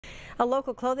A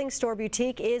local clothing store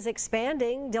boutique is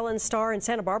expanding. Dylan Starr in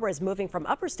Santa Barbara is moving from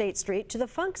Upper State Street to the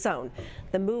Funk Zone.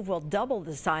 The move will double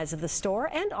the size of the store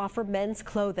and offer men's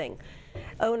clothing.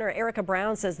 Owner Erica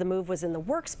Brown says the move was in the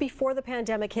works before the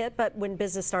pandemic hit, but when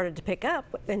business started to pick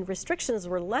up and restrictions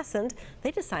were lessened, they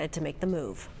decided to make the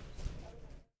move.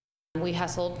 We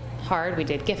hustled hard. We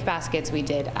did gift baskets. We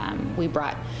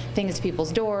brought things to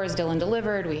people's doors. Dylan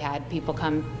delivered. We had people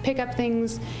come pick up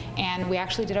things, and we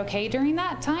actually did okay during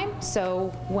that time. So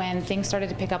when things started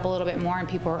to pick up a little bit more and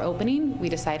people were opening, we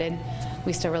decided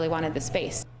we still really wanted the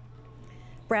space.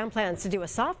 Brown plans to do a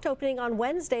soft opening on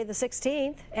Wednesday the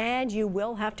 16th, and you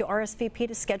will have to RSVP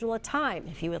to schedule a time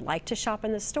if you would like to shop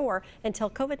in the store until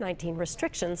COVID-19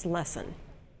 restrictions lessen.